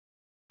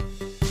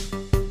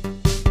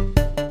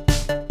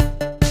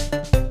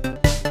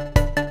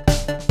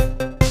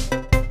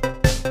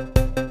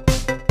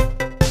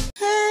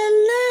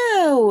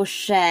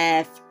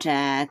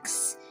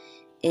Szewczaks.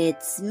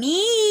 It's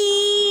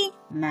me,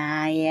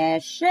 Maja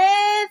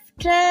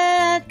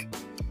Szewczak,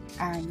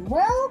 and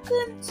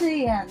welcome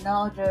to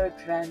another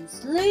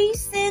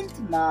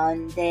Translucent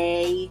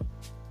Monday.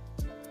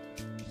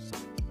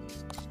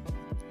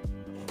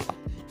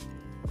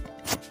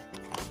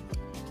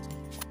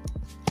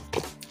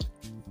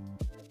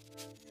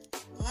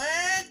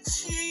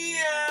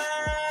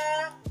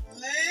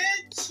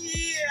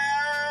 Lychia,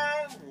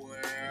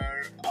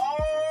 where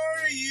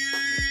are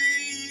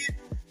you?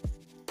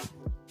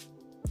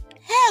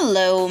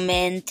 Hello,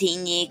 Minty,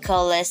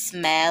 Nicholas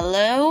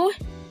Mellow.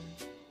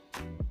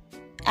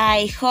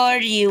 I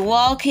heard you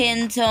walk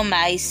into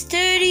my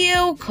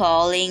studio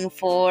calling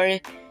for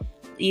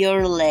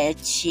your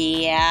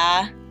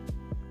Lychia.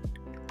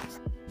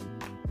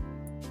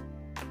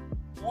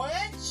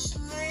 Which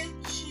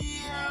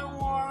Lychia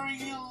were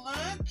you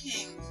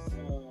looking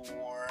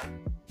for?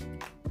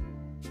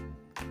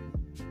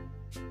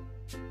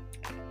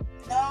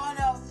 None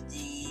of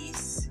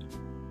these.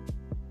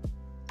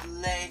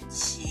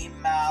 Lychia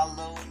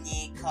Mallow,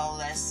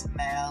 Nicholas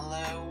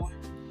Mellow.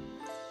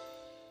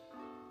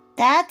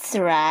 That's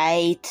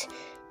right.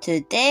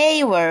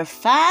 Today we're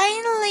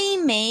finally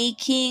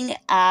making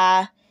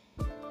a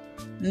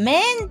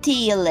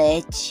Minty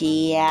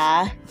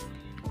Lychia.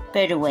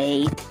 But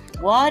wait,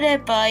 what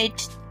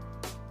about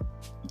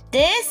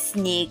this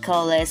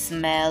Nicholas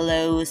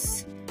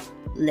Mellow's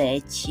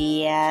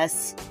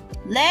Lychias?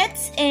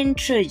 Let's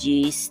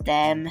introduce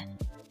them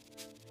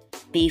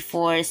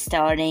before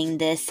starting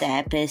this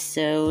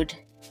episode.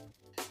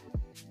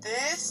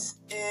 This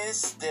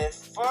is the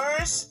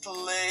first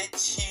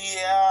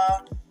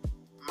Lychia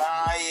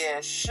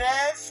Maja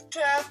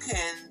Szewczak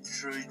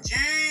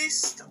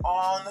introduced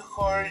on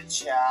her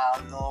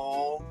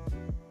channel.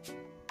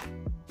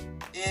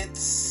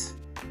 It's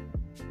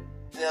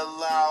the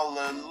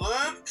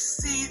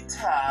Lalaloopsy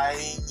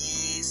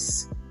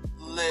Tiny's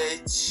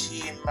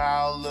Lychia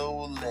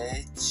Mallow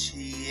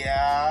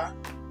Lychia.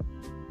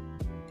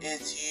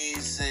 It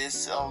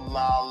uses a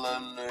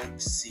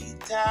Lalaloopsy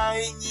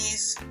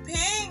Tiny's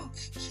pink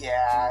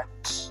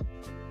cat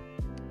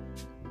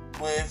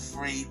with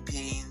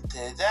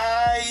repainted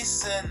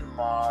eyes and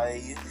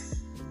mouth.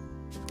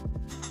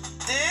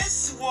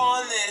 This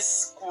one is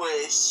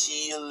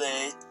Squishy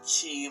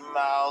Lychia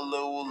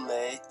Mallow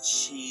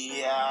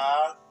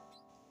Lychia.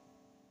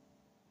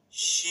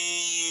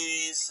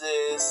 She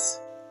uses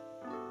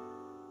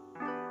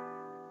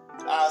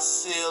a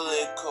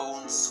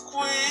silicone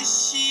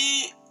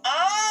squishy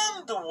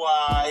and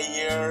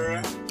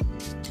wire.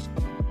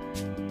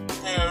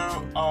 There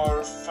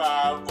are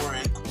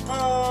fabric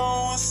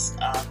bows,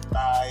 and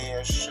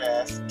Maja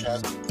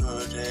Szewczak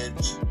put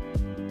it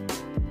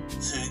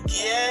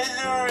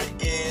together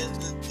in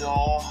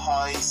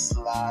Dollhouse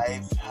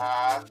Life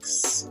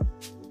Hacks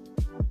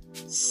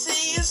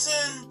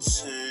Season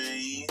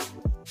 2.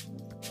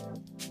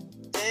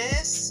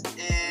 This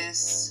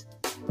is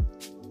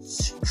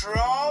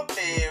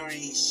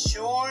Strawberry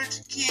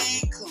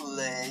Shortcake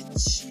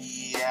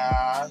Lychia.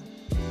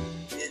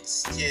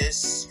 It's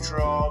just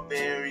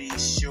strawberry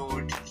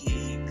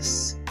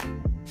shortcakes,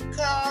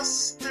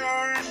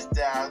 custard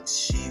that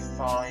she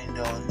found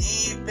on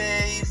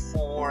eBay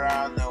for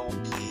an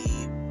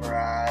okay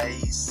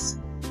price,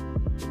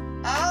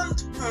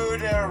 and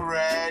put a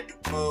red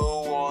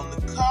bow on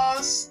the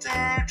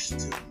custard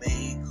to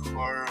make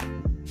her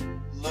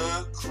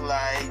look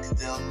like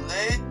the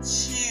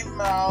Lychia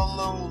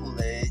Mallow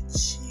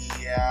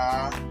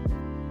Lychia.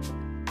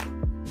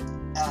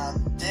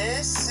 And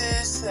this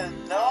is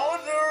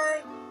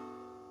another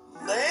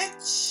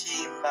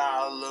Lychia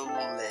Mallow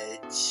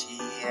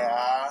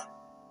Lychia.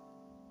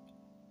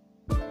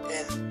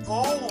 In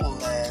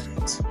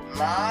Poland,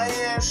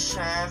 Maja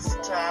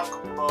Szewczak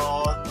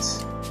bought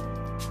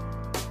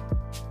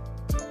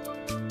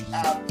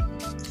a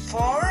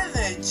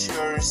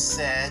furniture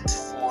set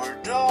for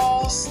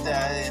dolls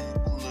that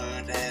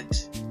included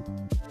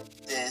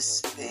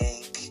this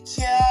pink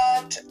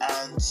cat,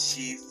 and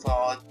she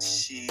thought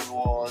she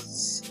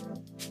was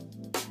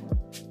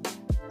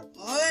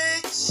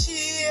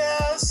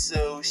Lychia,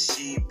 so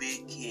she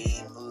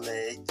became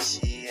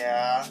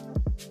Lychia.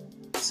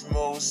 It's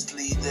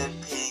mostly the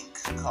pink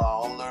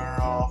color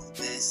of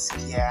this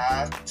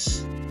cat.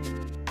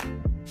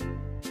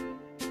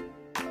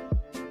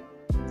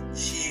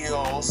 She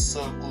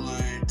also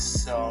glued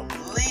some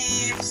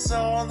leaves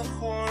on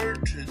her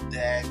to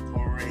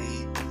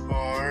decorate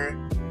her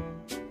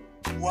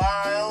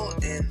while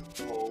in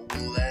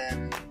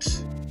Poland.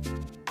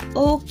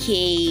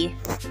 Okay,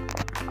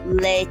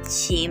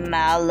 Lychia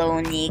Mallow,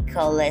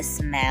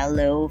 Nicholas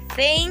Mellow,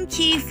 thank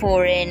you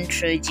for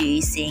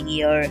introducing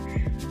your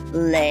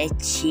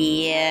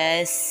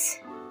Lychias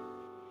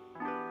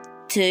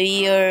to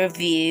your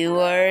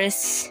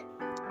viewers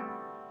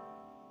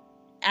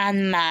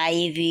and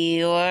my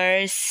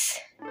viewers.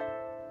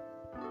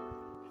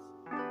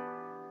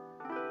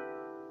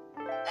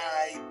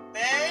 I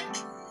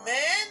bet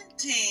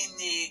Minty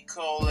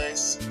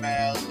Nicholas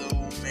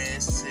Mellow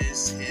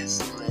misses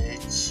his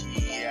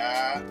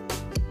Lychia.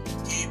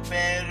 He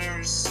better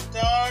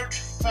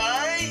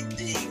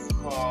finding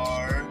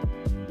her.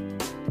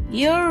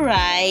 You're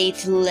right,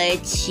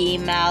 Lychia,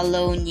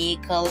 Mallow,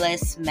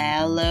 Nicholas,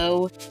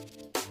 Mallow.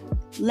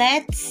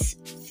 Let's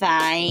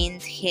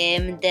find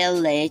him, the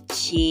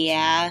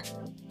Lychia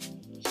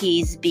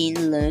he's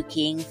been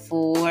looking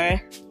for.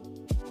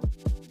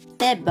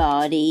 The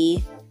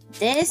body.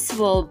 This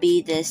will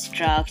be the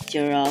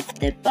structure of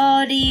the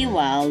body,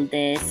 while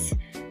this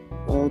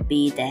will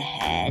be the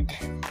head.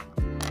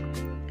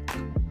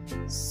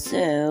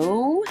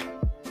 So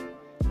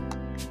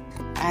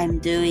I'm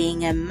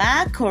doing a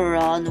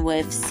macaron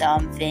with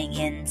something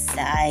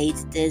inside,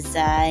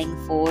 design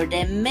for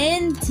the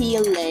Minty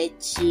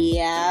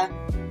Lychia.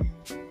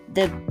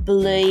 The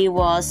blue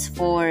was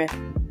for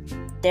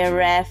the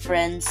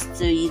reference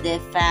to the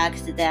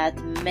fact that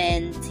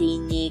Minty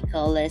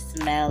Nicholas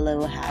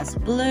Mellow has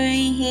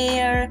blue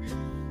hair,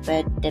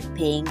 but the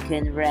pink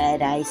and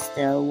red I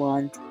still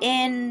want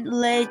in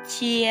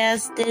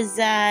Lychia's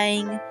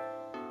design,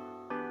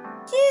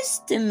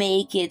 just to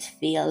make it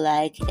feel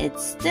like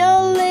it's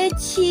still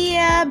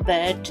Lychia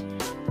but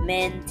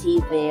Minty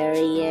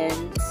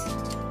variant.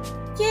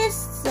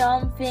 Just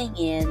something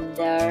in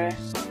there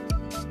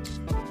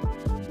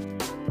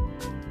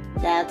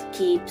that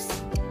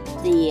keeps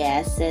the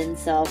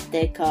essence of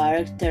the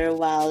character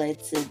while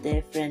it's a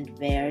different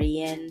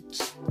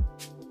variant.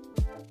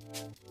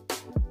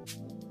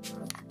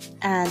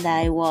 And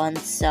I want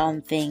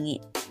something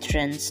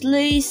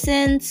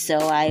translucent, so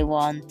I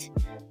want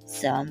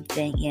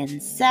something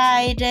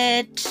inside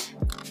it.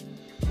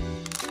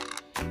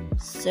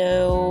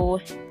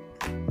 So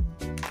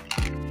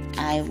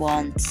I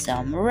want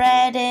some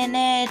red in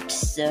it,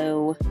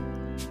 so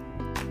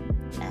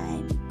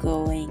I'm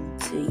going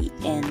to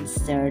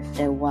insert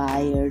the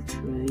wire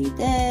through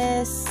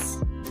this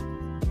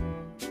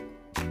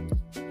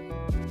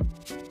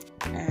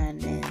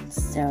and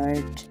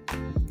insert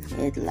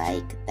it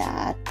like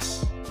that.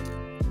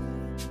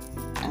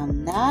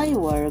 And now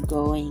we're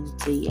going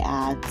to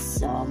add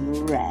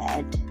some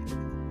red.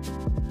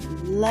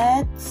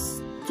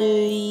 Let's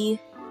do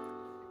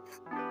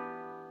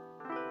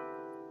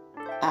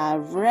a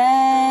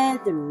red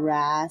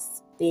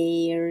raspberry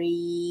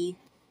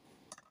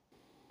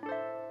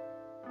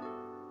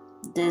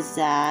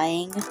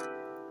design.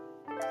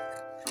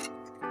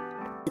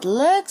 It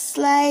looks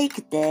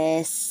like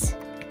this.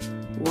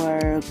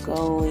 We're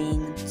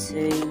going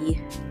to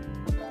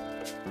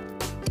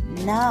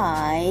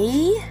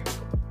now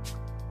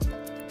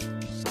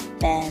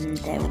bend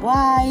the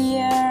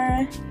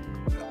wire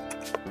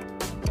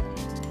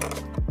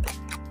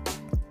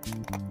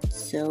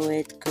so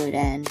it could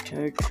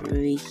enter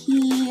through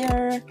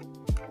here.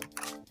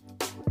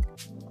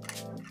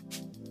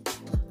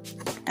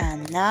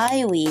 And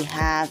now we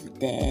have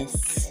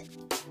this.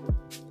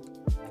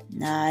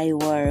 Now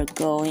we're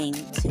going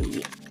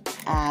to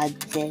add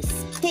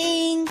this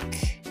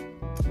pink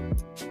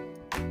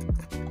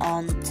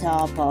on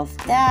top of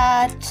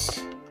that.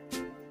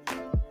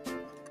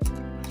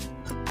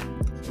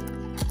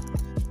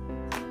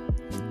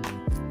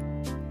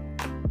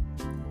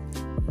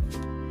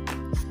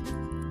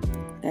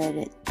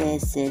 But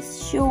this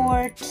is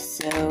short,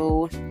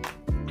 so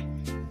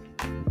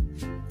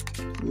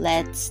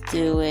let's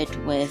do it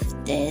with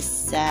this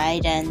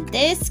side, and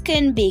this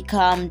can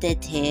become the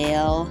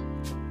tail.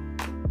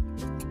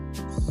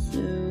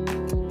 So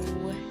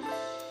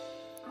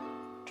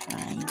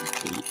trying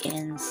to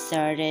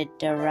insert it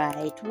the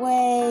right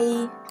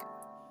way.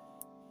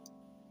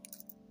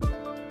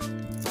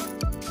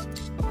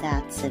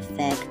 That's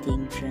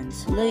affecting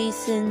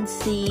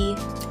translucency.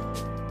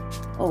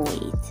 Oh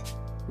wait.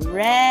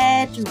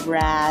 Red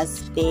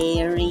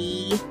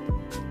raspberry.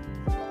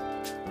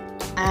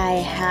 I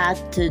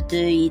had to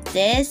do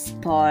this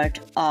part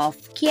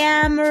off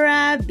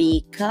camera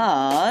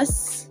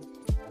because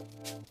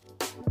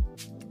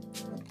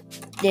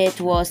it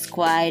was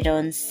quite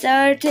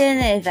uncertain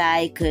if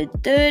I could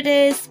do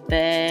this,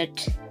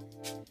 but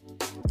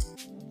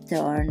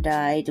turned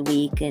out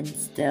we can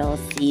still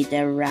see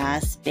the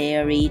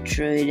raspberry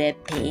through the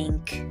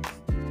pink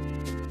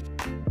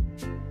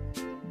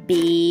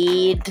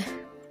bead.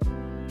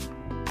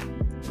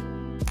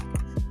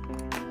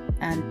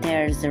 And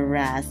there's a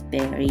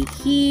raspberry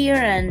here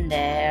and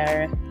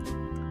there.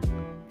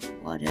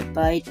 What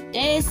about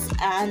this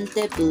and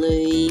the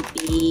blue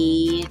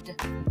bead?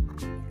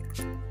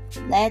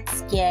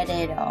 Let's get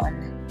it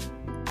on.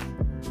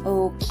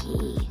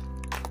 Okay,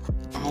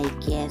 I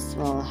guess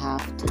we'll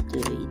have to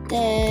do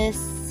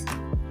this.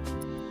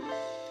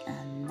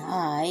 And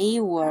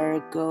now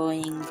we're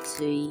going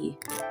to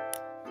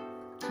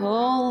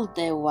pull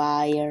the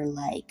wire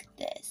like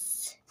this.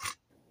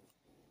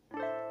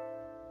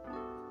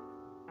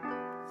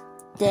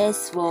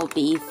 This will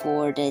be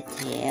for the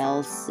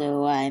tail,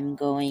 so I'm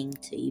going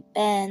to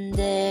bend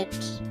it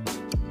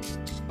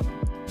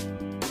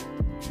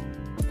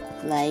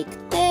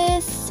like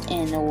this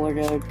in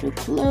order to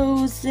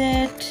close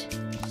it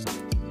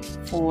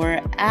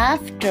for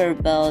after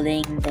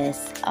building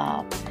this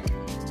up.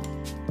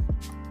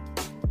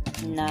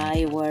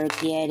 Now we're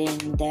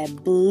getting the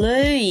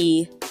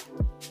blue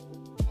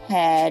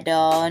head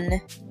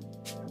on.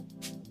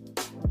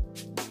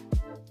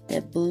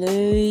 The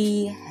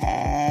blue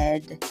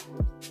head.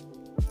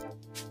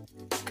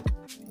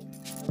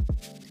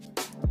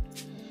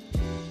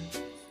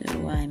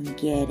 So I'm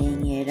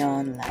getting it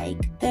on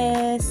like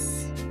this.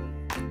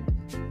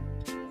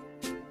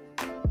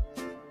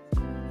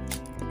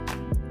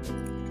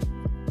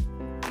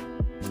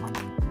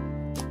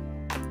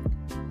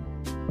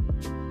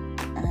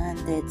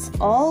 And it's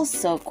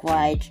also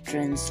quite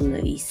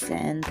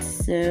translucent,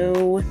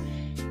 so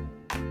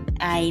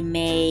I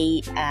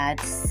may add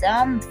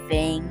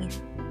something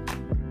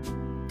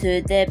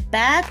to the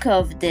back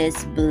of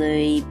this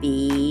blue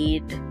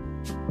bead.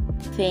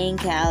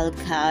 Think I'll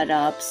cut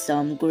up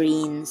some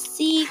green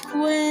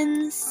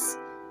sequins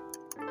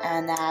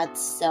and add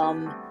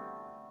some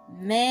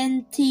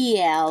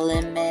minty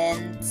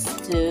elements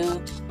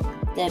to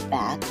the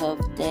back of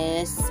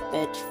this,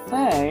 but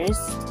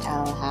first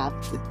I'll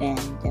have to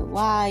bend the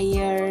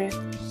wire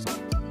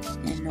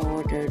in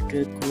order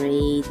to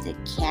create a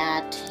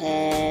cat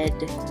head.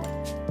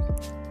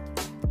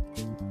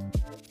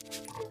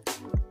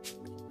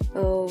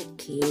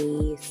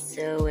 Okay,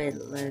 so it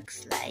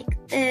looks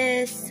like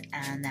this,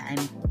 and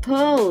I'm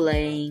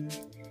pulling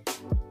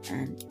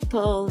and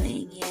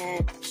pulling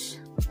it.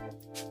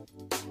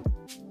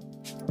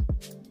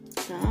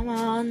 Come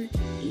on,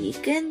 you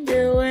can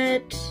do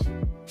it.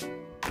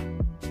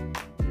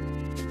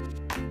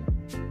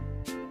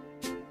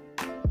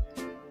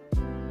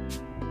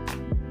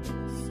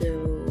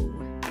 So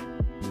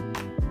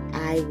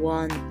I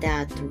want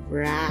that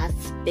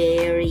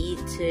raspberry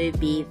to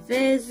be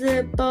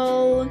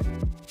visible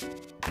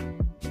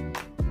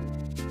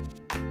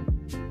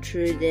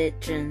through the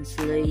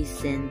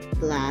translucent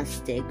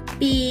plastic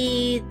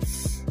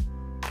beads.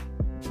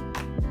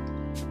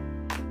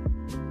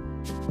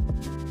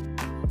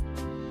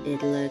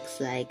 It looks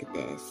like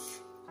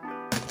this.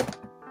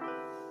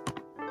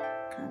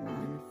 Come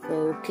on,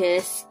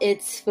 focus.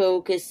 It's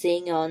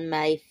focusing on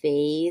my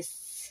face.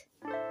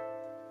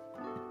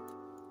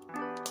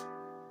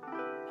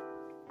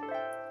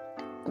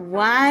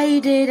 Why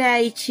did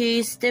I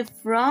choose the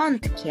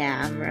front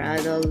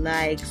camera that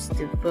likes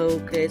to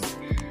focus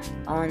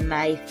on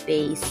my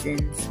face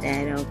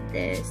instead of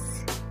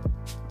this?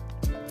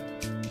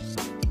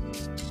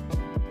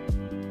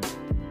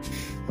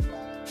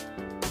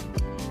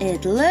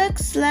 It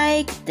looks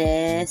like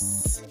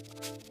this.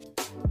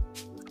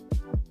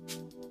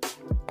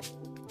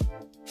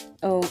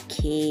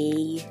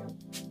 Okay.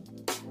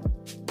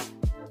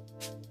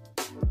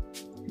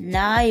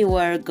 Now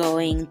we're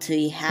going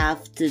to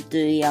have to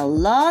do a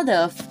lot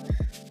of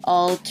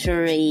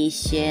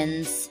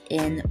alterations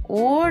in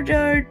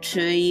order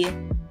to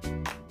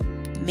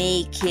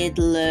make it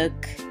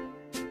look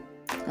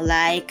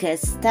like a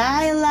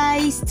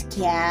stylized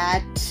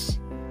cat,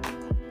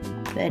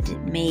 but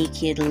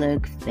make it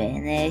look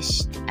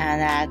finished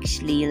and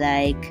actually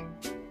like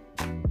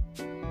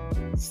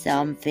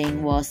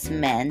something was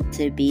meant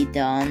to be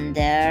done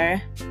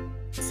there.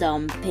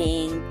 Some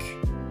pink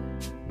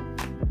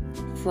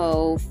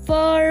faux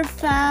fur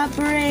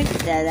fabric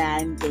that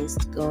I'm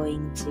just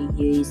going to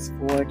use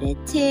for the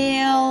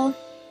tail.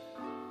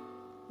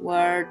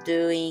 We're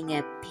doing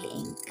a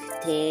pink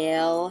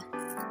tail.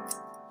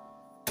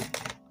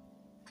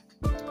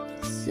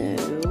 So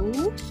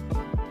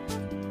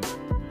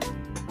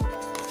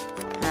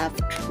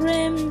I've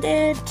trimmed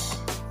it,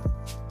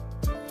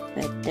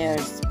 but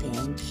there's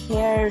pink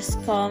hairs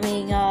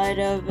coming out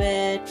of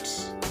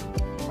it.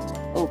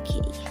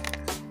 Okay.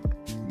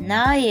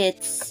 Now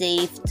it's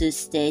safe to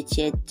stitch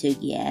it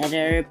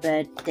together,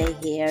 but the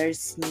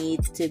hairs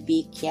need to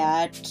be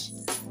cut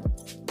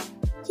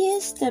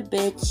just a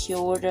bit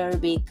shorter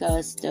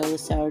because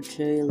those are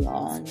too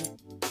long.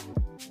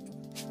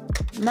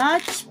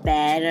 Much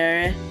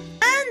better.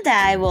 And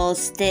I will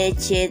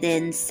stitch it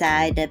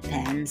inside the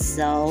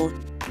pencil.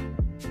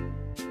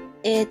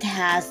 It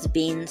has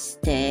been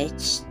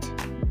stitched.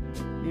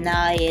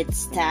 Now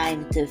it's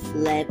time to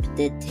flip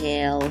the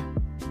tail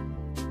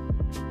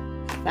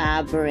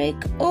fabric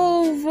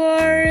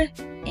over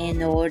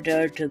in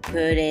order to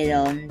put it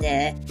on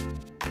the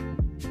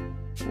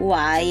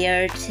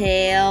wire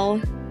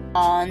tail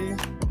on.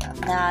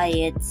 Now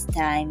it's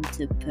time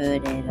to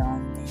put it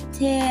on the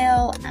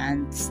tail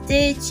and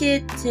stitch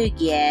it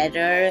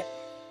together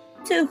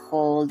to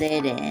hold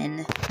it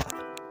in.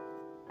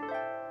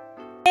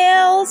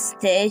 Tail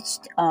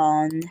stitched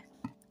on.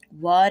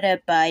 What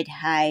about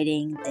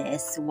hiding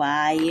this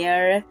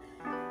wire?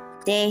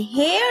 The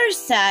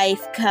hairs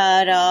I've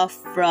cut off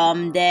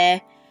from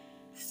the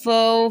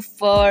faux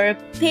fur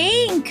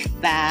pink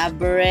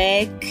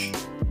fabric.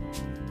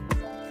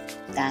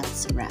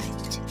 That's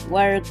right.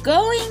 We're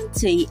going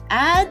to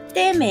add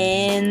them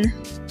in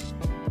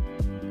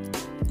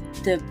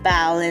to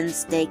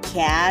balance the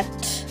cat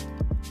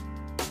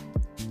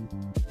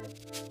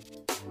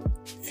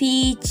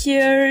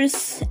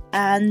features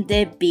and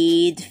the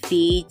bead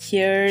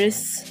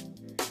features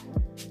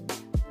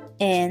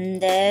in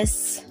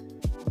this.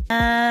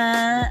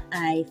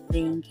 I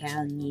think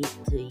I'll need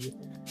to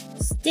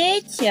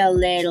stitch a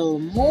little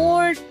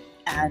more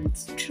and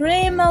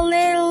trim a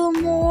little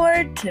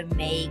more to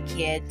make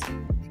it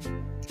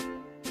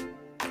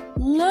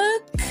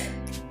look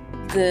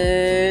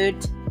good,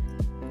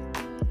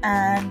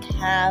 and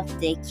have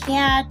the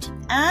cat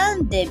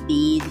and the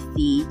bead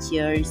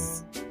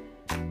features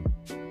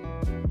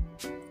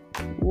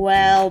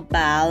well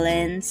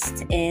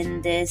balanced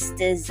in this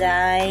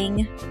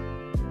design.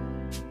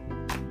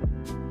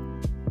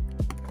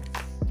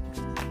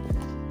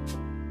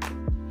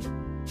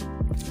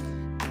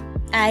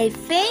 I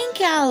think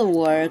I'll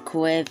work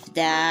with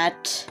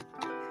that.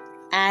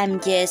 I'm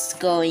just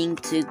going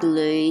to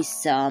glue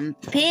some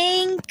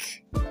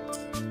pink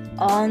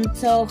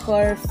onto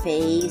her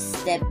face,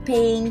 the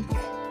pink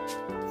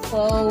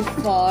faux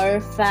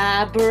fur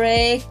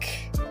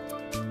fabric.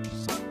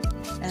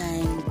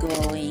 I'm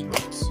going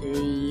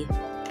to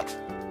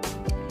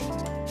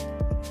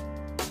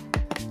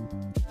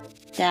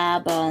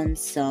dab on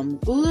some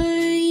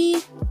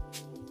glue,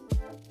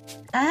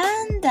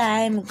 and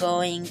I'm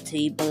going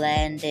to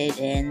blend it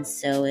in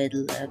so it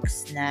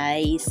looks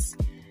nice,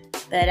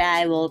 but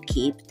I will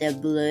keep the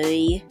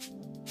blue.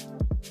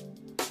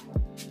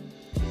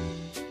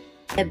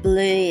 The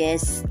blue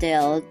is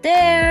still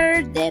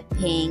there, the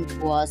pink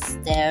was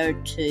there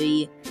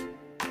to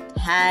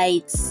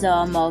hide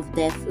some of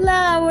the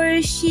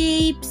flower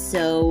shape,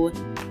 so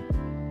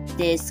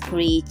this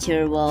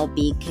creature will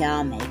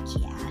become a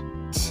cat.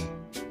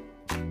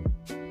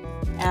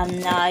 I'm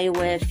now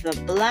with a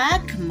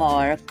black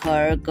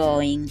marker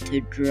going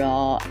to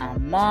draw a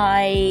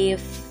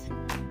mouth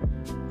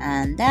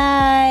and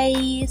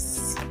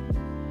eyes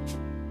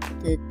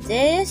to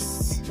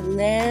this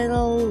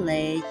little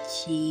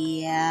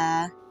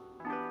Lychia.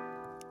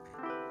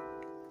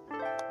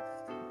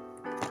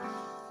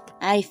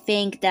 I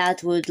think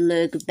that would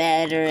look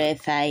better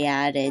if I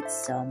added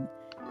some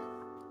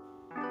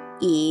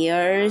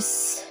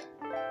ears.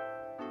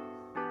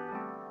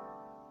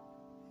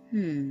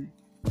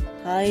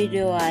 How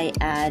do I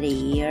add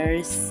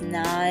ears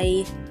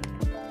now?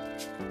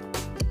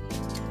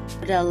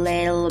 Put a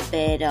little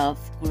bit of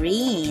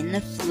green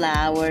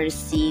flower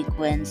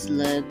sequins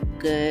look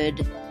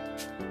good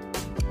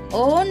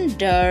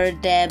under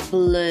the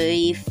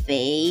blue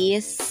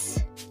face.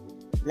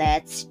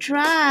 Let's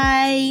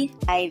try.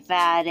 I've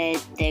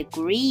added the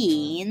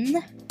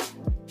green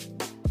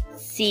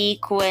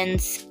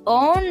sequins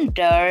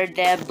under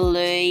the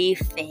blue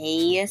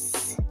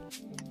face.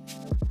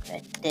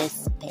 Put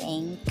this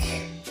pink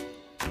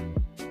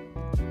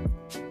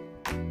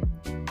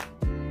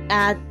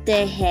at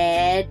the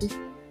head.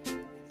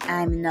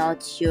 I'm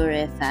not sure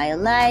if I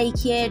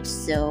like it,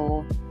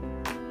 so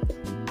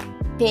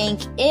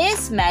pink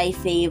is my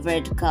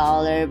favorite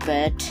color,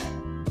 but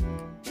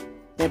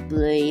the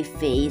blue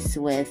face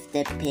with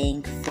the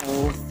pink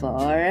faux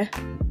fur,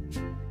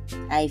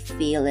 I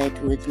feel it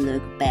would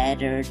look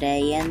better.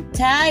 The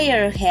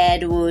entire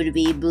head would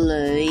be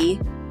blue,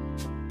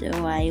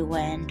 so I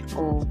went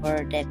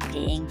over the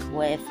pink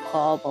with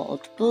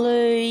cobalt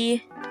blue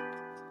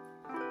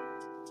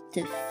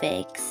to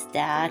fix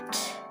that,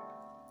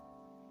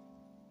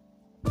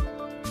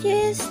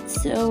 just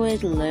so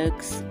it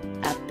looks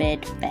a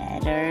bit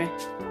better.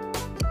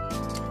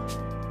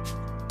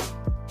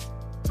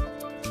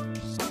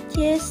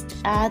 Just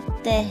at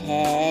the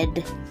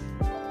head,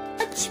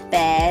 much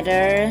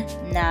better.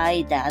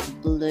 Now that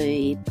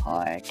blue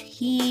part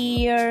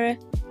here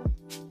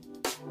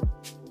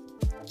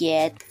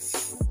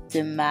gets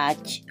to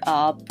match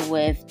up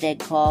with the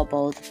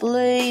cobalt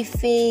blue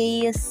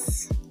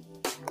face.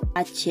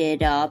 Match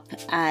it up.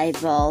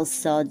 I've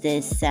also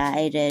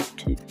decided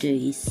to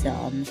do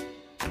some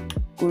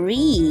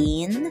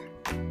green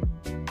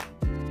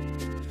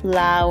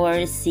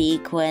flower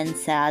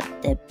sequence at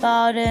the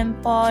bottom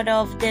part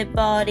of the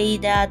body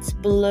that's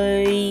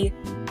blue.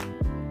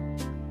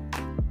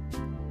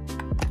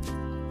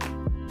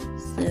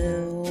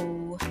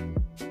 So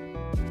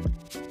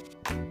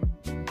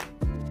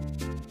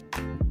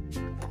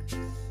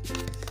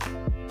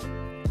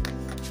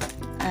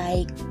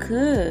I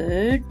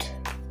could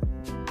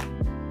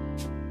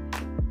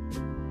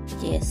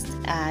just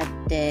add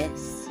the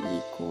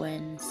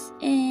sequence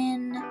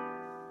in.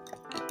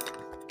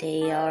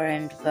 They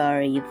aren't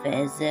very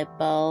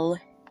visible.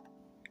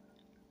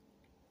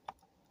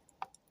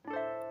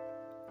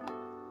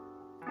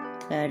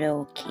 But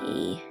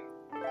okay.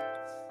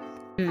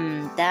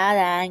 That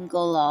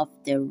angle of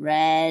the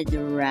red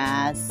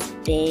raspberry.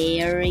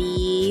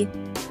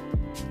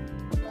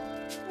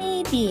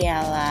 Maybe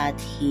I'll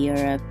add here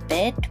a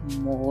bit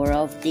more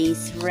of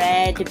these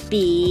red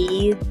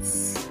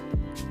beads.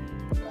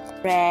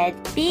 Red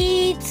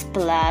beads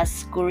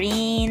plus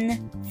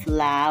green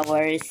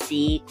flower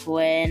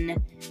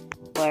sequin.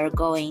 We're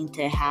going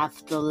to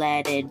have to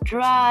let it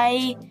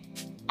dry,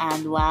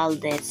 and while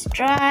this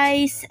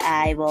dries,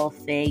 I will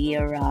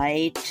figure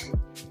out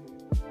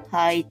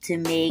how to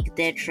make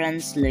the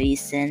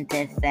translucent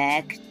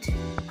effect.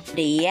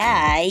 The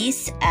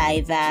eyes,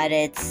 I've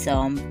added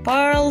some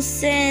pearl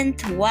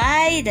scent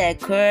white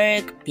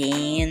acrylic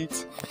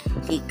paint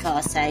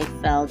because I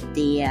felt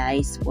the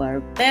eyes were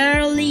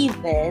barely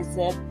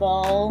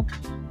visible,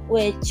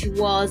 which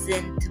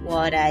wasn't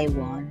what I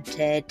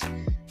wanted.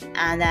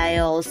 And I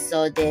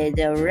also did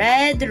a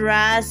red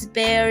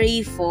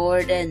raspberry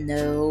for the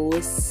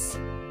nose.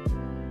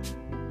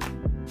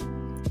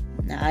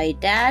 Now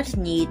that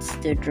needs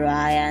to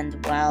dry,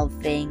 and while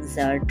things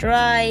are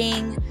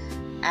drying,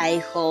 I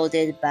hold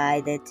it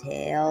by the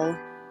tail.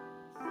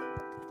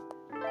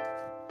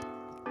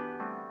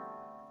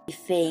 I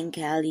think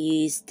I'll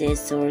use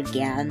this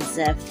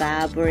organza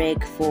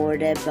fabric for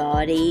the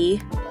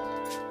body.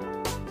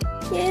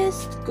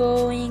 Just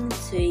going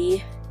to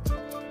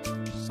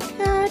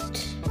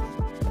cut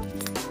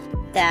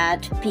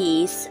that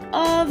piece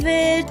of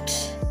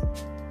it.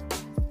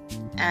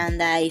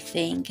 And I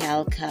think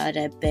I'll cut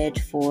a bit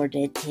for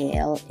the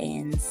tail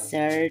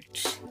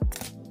insert.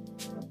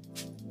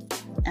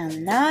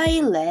 And now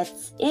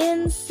let's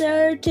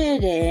insert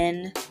it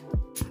in.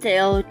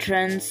 Still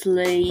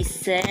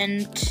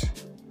translucent.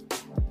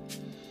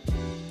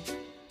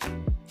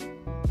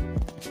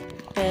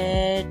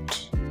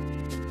 But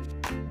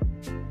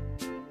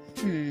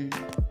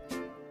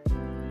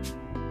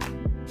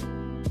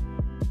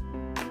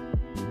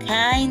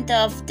kind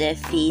of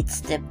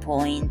defeats the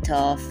point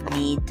of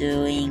me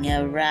doing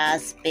a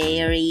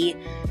raspberry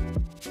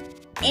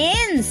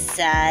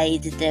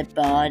inside the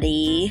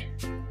body.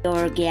 The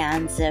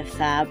organza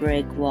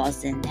fabric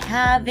wasn't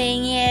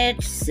having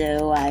it,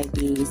 so I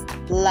used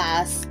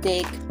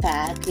plastic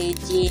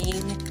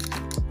packaging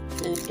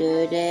to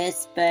do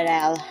this, but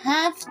I'll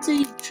have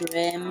to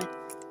trim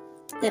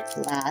the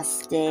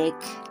plastic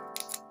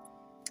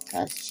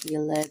because she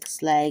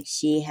looks like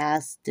she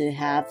has to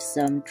have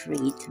some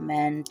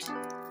treatment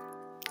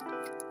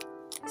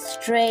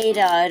straight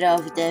out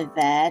of the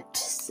vet,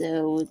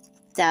 so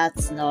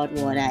that's not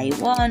what I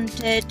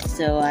wanted,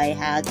 so I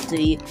had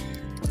to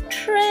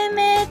trim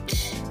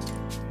it.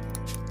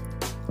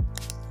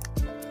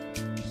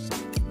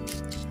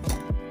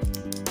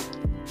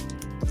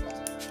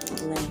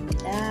 Pulling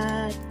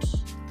that.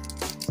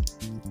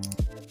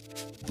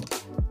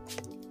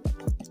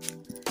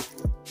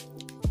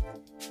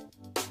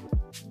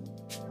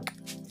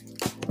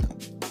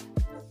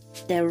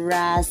 The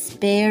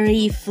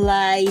raspberry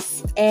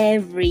flies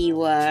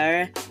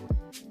everywhere,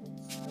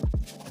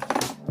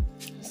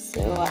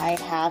 so I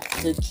have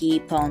to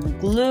keep on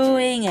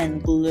gluing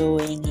and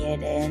gluing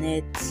it in.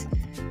 It's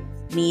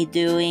me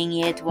doing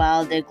it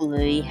while the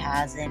glue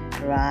hasn't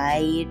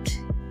dried,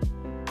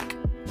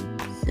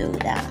 so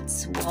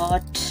that's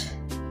what.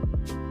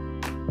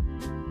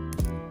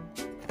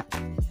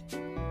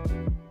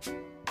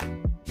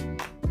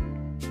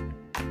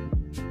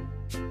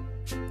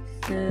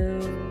 So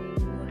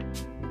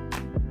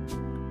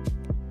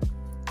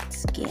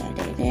let's get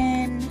it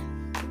in.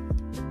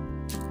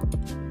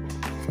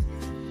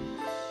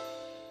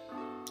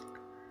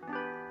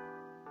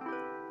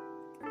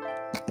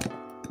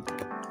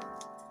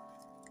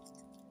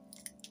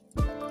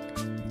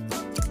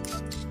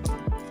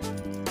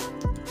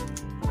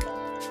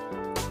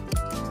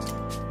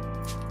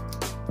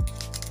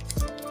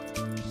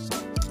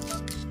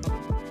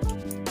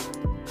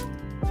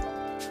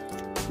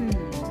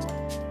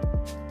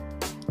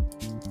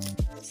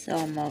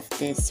 Some of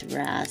this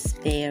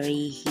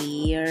raspberry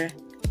here.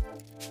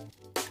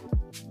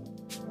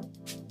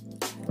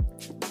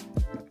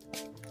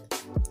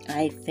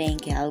 I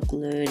think I'll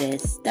glue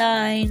this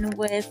down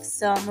with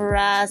some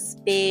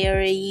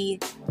raspberry.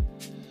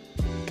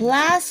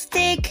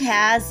 Plastic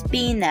has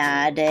been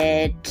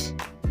added.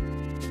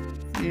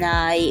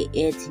 Now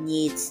it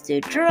needs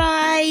to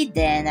dry,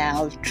 then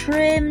I'll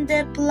trim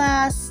the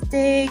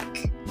plastic.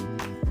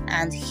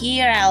 And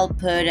here I'll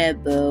put a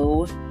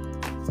bow.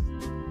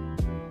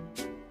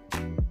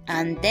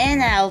 And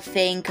then I'll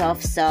think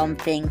of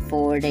something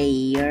for the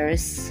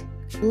ears.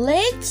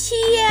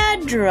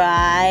 Lychia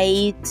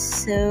dried,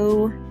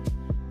 so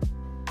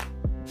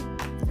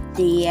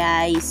the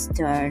eyes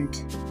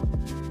turned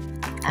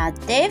a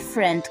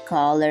different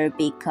color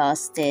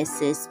because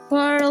this is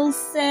pearl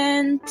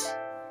scent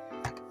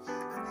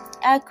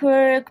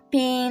acrylic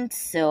paint,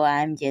 so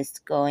I'm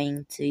just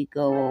going to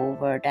go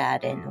over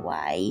that in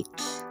white.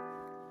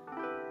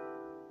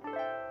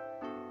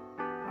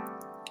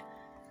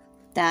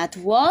 That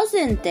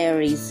wasn't the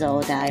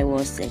result I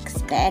was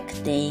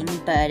expecting,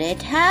 but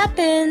it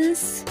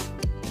happens.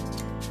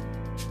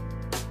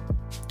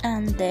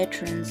 And the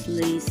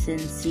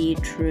translucency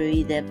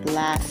through the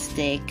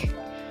plastic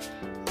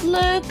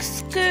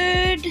looks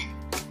good.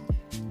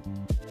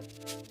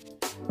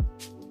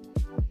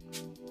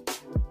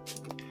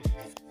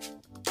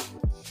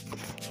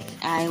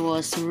 I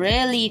was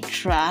really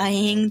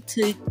trying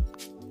to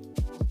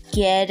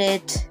get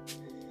it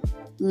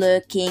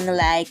looking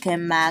like a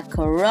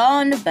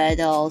macaron, but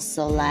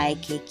also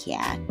like a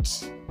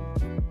cat.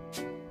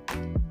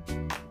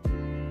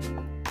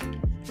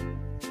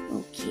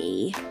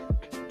 Okay,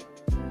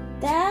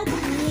 that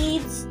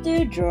needs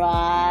to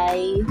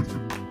dry.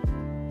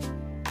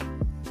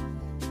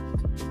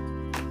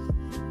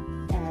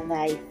 And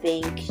I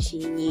think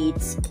she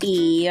needs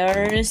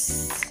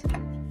ears.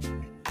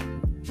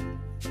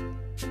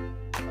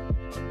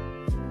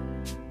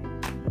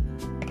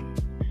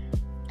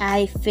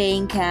 I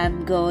think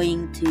I'm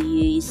going to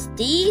use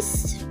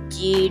these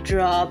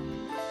dewdrop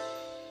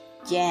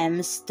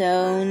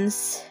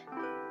gemstones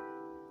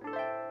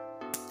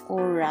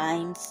or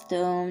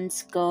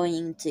rhinestones,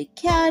 going to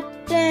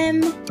cut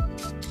them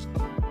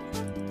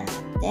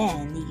and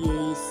then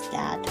use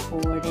that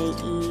for the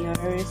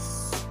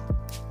ears.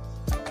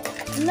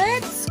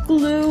 Let's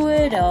glue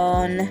it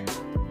on.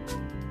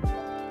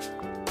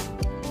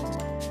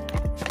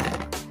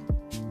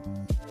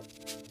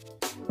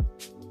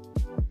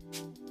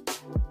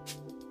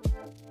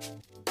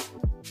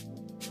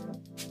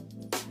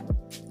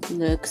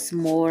 Looks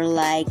more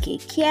like a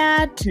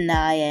cat.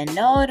 Now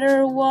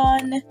another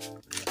one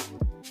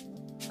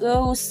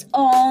goes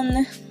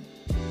on.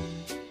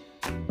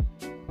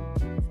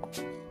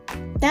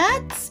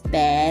 That's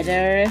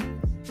better.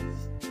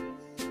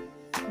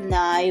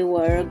 Now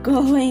we're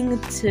going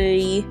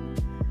to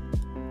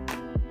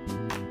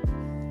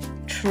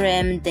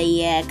trim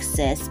the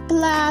excess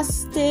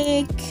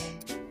plastic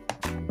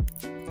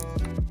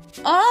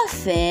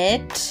off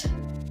it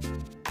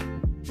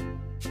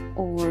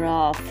or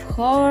off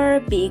her,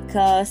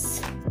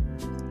 because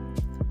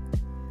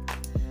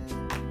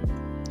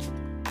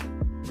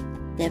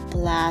the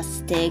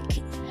plastic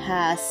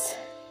has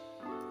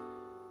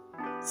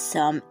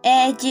some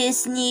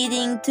edges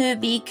needing to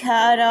be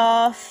cut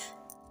off.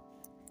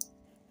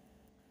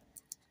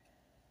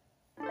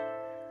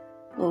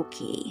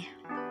 Okay,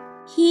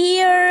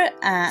 here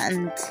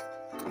and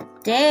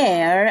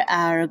there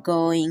are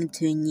going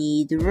to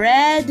need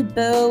red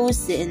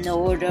bows in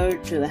order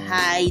to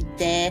hide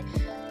the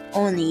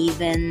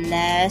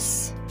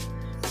unevenness.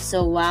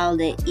 So while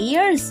the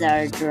ears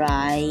are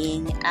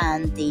drying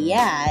and the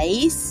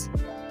eyes,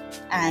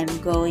 I'm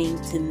going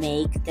to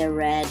make the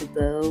red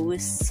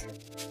bows,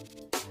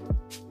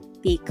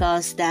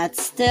 because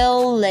that's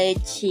still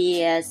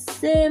Lychia's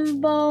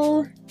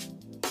symbol.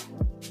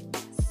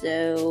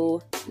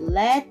 So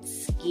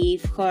let's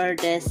give her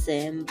the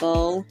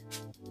symbol.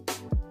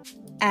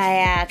 I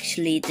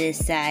actually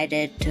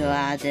decided to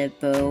add a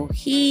bow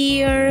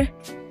here.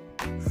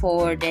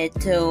 For the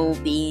toe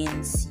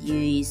beans,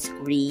 use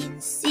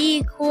green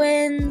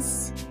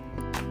sequins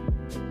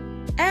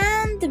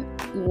and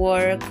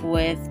work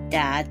with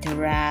that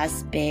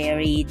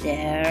raspberry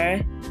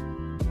there.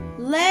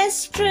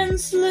 Less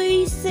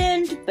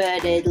translucent,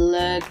 but it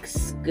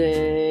looks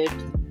good.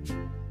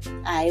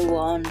 I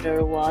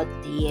wonder what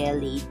the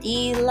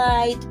LED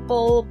light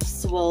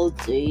bulbs will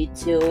do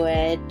to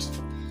it.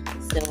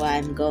 So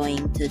I'm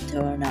going to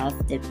turn off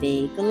the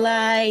big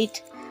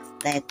light.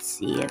 Let's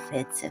see if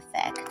it's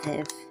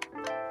effective.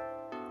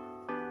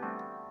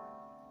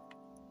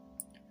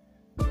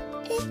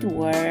 It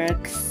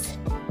works,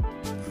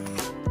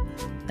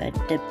 but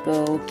the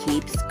bow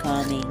keeps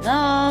coming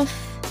off.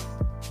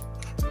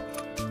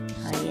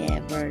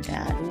 However,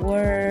 that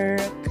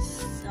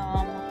works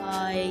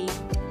somehow.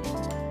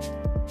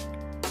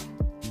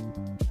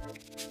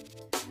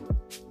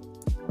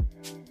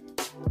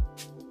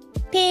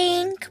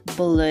 Pink,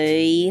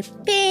 blue,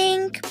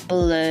 pink,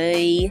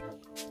 blue.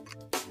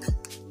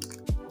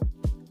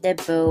 The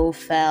bow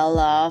fell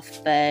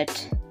off, but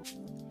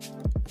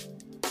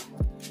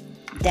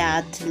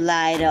that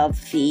light up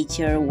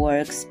feature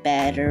works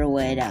better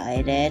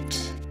without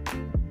it.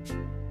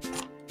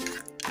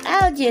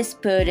 I'll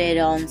just put it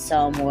on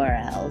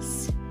somewhere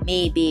else,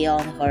 maybe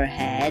on her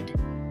head.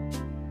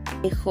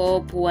 I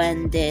hope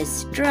when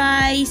this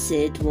dries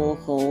it will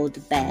hold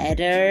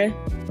better.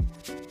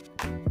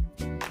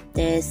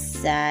 This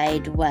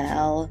side,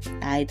 well,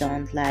 I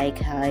don't like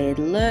how it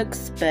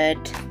looks, but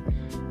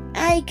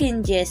I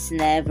can just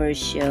never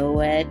show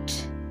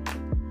it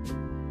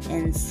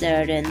in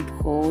certain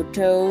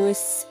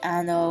photos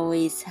and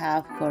always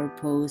have her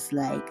pose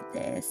like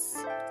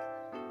this.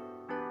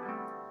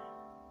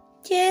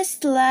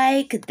 Just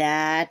like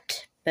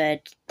that,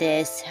 but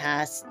this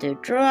has to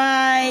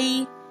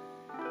dry,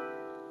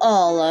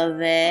 all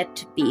of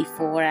it,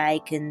 before I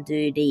can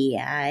do the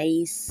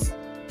eyes.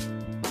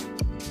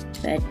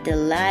 But the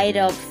light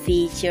up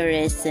feature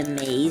is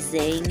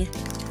amazing.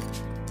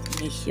 Let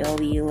me show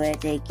you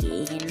it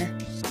again.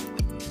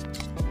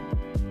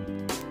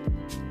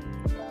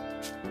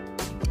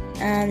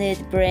 And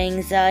it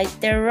brings out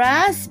the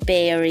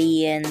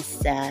raspberry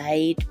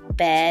inside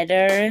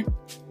better.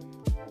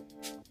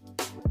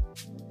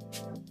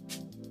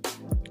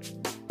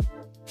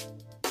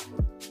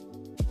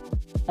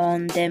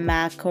 On the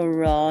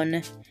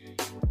macaron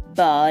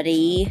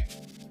body.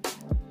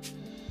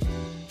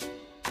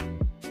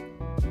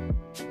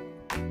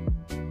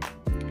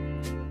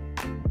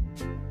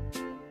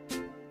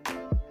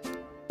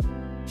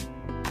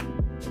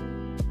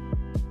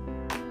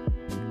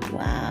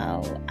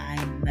 Wow,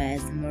 I'm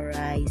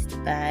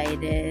mesmerized by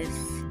this.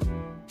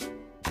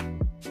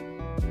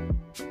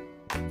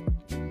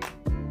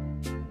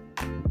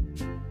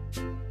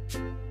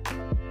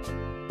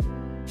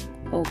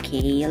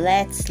 Okay,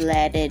 let's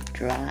let it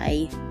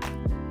dry.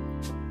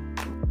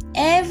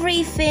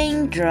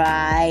 Everything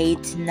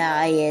dried.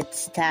 Now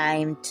it's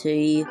time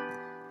to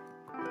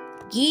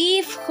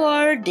give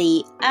her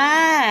the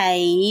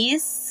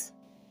eyes.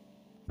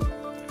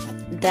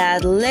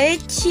 that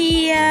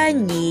Lychia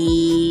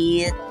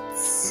needs.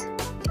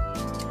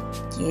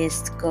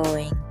 Just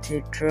going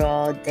to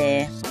draw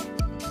the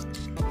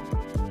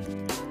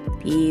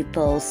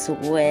people's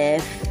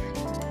with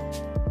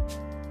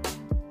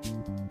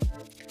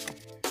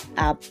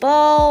a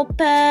ball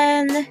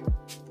pen.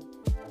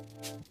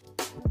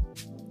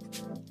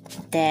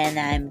 Then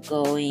I'm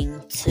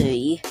going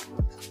to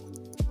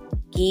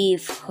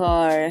give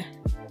her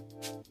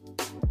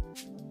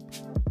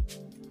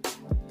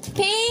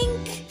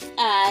pink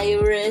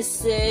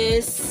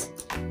irises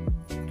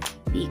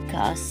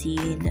because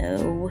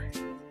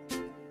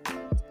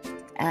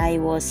I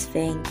was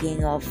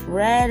thinking of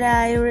red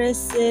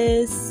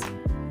irises,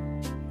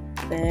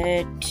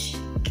 but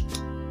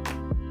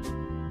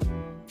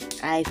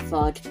I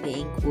thought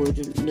pink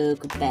would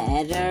look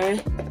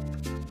better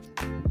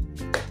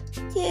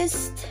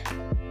just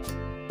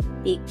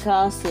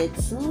because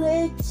it's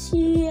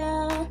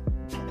Lychia.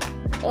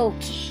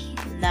 Okay,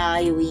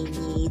 now we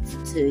need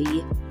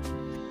to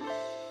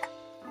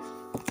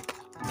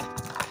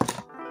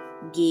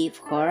give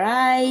her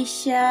eye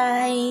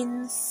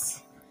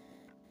shines.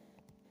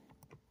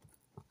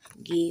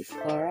 Give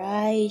her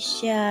eye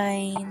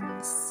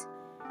shines.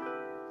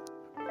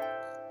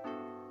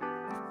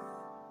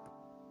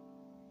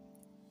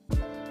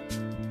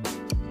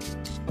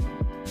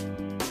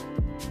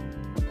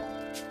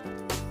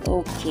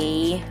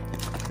 Okay,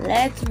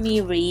 let me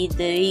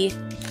redo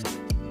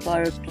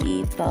for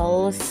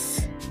people's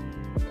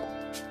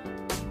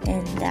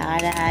and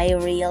that eye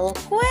real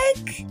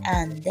quick,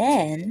 and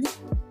then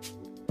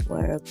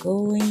we're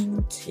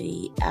going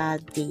to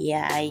add the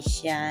eye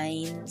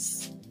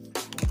shines.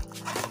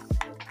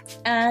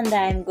 And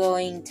I'm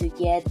going to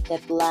get the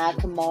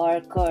black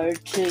marker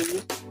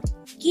to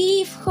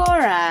give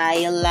her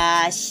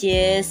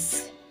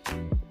eyelashes.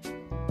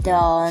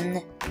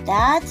 Done.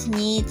 That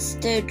needs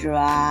to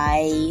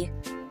dry.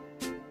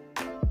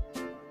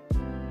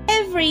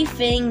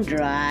 Everything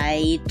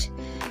dried.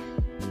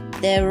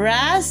 The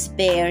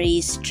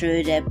raspberries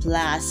through the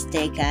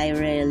plastic I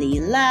really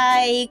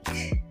like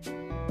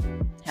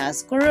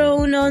has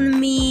grown on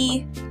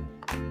me.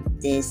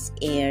 This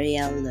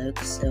area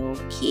looks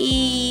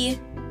okay.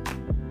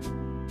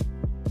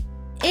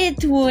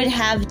 It would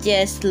have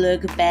just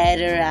looked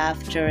better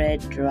after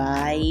it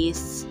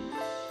dries.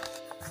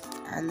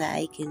 And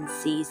I can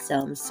see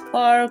some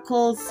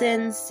sparkles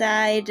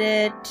inside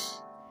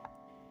it.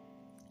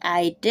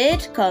 I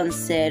did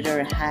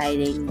consider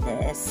hiding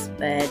this,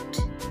 but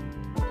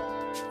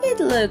it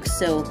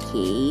looks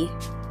okay.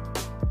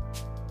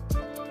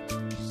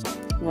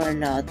 We're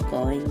not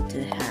going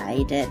to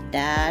hide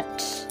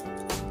that.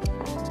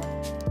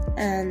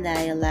 And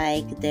I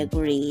like the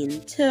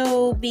green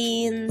toe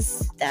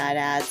beans. That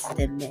adds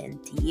the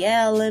minty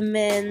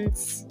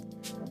elements.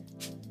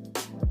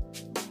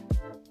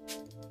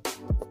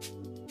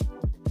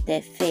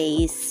 The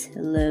face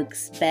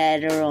looks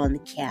better on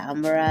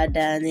camera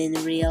than in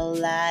real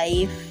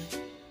life.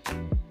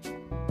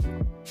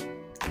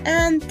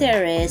 And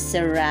there is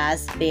a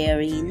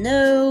raspberry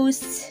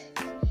nose.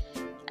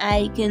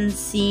 I can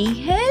see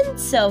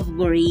hints of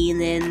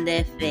green in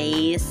the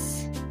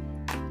face,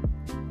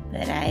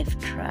 but I've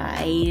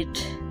tried.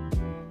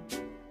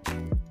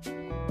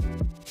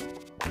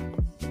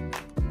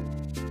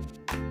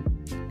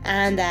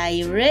 And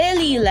I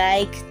really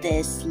like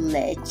this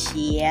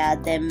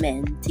Lychia, the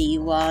minty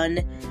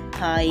one,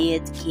 how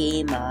it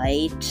came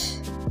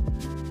out.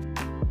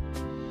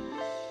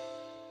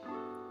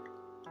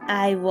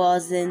 I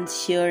wasn't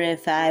sure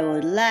if I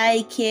would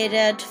like it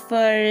at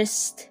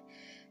first,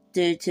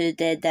 due to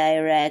the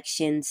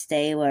directions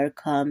they were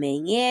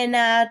coming in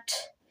at,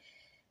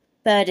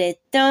 but it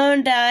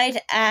turned out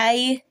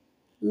I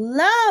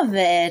love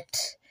it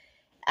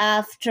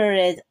after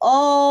it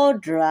all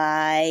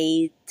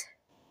dried.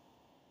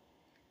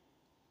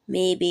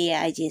 Maybe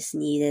I just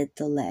needed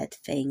to let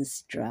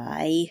things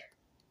dry.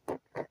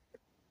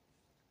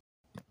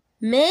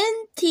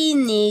 Minty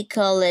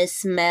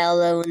Nicholas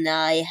Mellow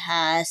now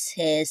has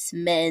his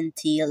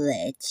Minty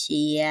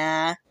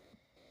Lychia.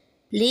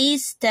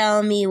 Please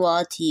tell me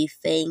what you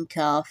think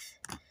of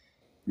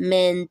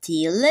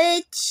Minty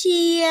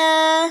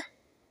Lychia.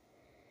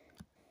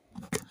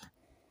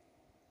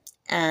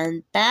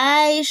 And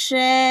bye,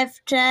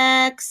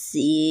 Szewczak.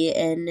 See you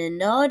in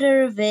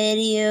another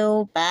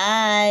video.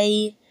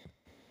 Bye.